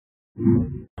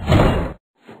I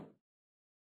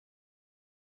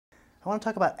want to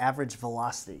talk about average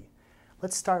velocity.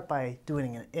 Let's start by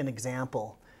doing an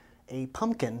example. A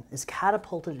pumpkin is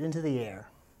catapulted into the air.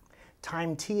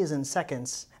 Time t is in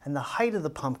seconds, and the height of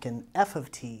the pumpkin, f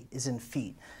of t, is in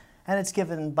feet. And it's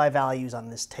given by values on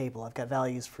this table. I've got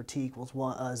values for t equals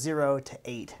 0 to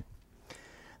 8.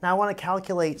 Now I want to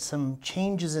calculate some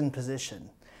changes in position.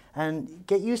 And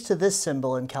get used to this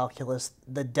symbol in calculus.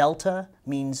 The delta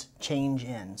means change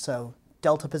in. So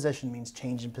delta position means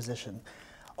change in position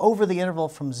over the interval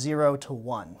from 0 to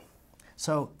 1.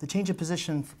 So the change in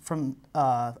position from,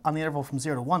 on the interval from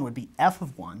 0 to 1 would be f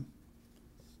of 1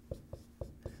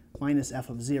 minus f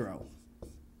of 0.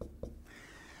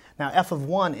 Now f of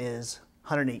 1 is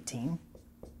 118.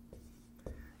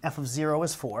 F of 0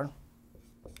 is 4.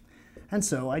 And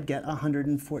so I'd get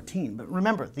 114. But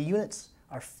remember, the units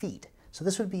are feet. So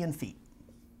this would be in feet.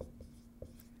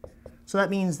 So that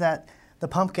means that the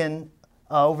pumpkin,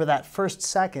 over that first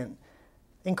second,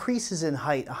 increases in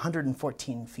height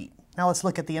 114 feet. Now let's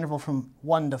look at the interval from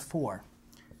 1 to 4.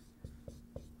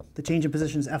 The change in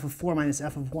position is f of 4 minus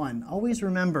f of 1. Always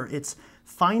remember it's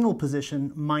final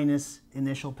position minus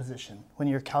initial position when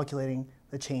you're calculating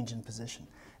the change in position.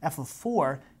 F of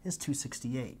 4 is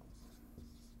 268.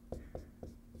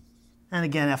 And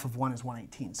again, f of 1 is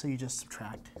 118, so you just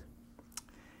subtract.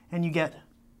 And you get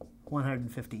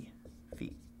 150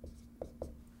 feet.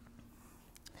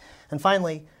 And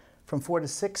finally, from 4 to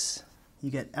 6,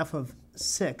 you get f of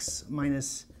 6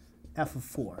 minus f of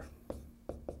 4.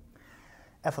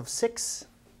 F of 6,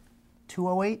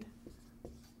 208,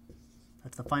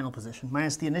 that's the final position,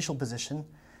 minus the initial position,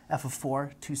 f of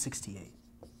 4, 268.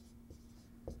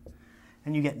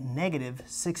 And you get negative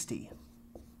 60.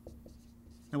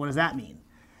 Now what does that mean?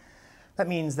 That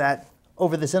means that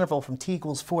over this interval from t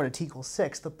equals 4 to t equals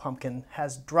 6, the pumpkin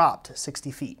has dropped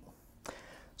 60 feet.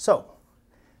 So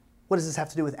what does this have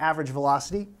to do with average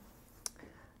velocity?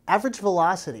 Average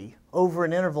velocity over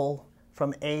an interval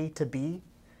from A to B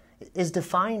is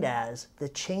defined as the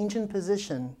change in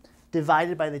position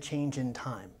divided by the change in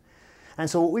time. And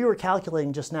so what we were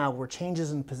calculating just now were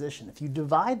changes in position. If you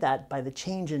divide that by the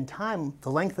change in time,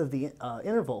 the length of the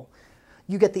interval,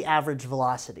 you get the average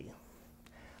velocity.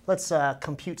 Let's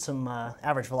compute some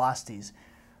average velocities.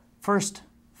 First,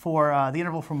 for the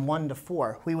interval from 1 to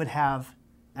 4, we would have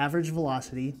average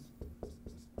velocity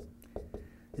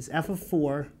is f of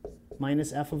 4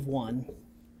 minus f of 1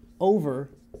 over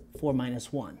 4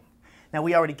 minus 1. Now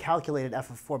we already calculated f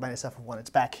of 4 minus f of 1. It's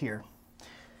back here.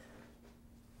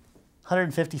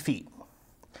 150 feet.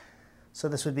 So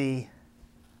this would be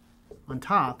on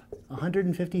top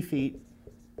 150 feet,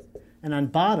 and on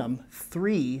bottom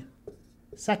 3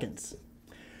 seconds.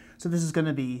 So this is going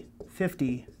to be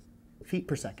 50 feet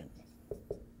per second.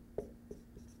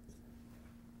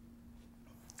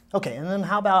 Okay, and then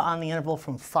how about on the interval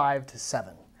from 5 to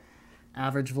 7?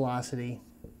 Average velocity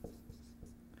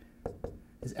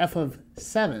is f of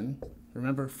 7,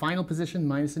 remember final position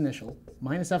minus initial,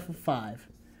 minus f of 5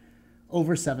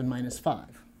 over 7 minus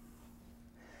 5.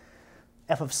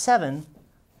 F of 7,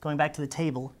 going back to the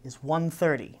table, is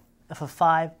 130. F of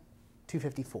 5,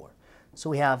 254. So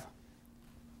we have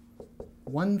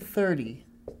 130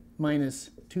 minus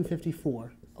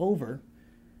 254 over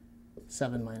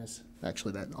 7 minus,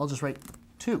 actually that, I'll just write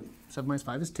 2. 7 minus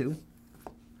 5 is 2.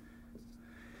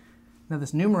 Now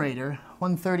this numerator,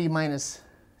 130 minus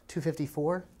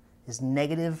 254 is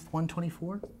negative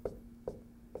 124.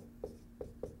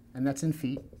 And that's in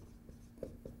feet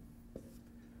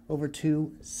over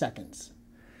 2 seconds.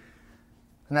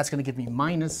 And that's going to give me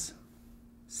minus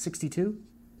 62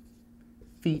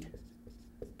 feet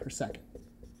per second.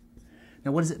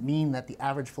 Now what does it mean that the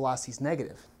average velocity is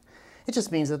negative? It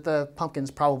just means that the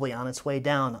pumpkin's probably on its way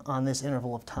down on this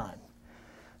interval of time.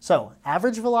 So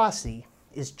average velocity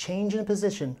is change in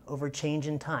position over change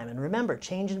in time. And remember,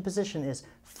 change in position is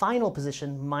final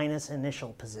position minus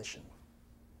initial position.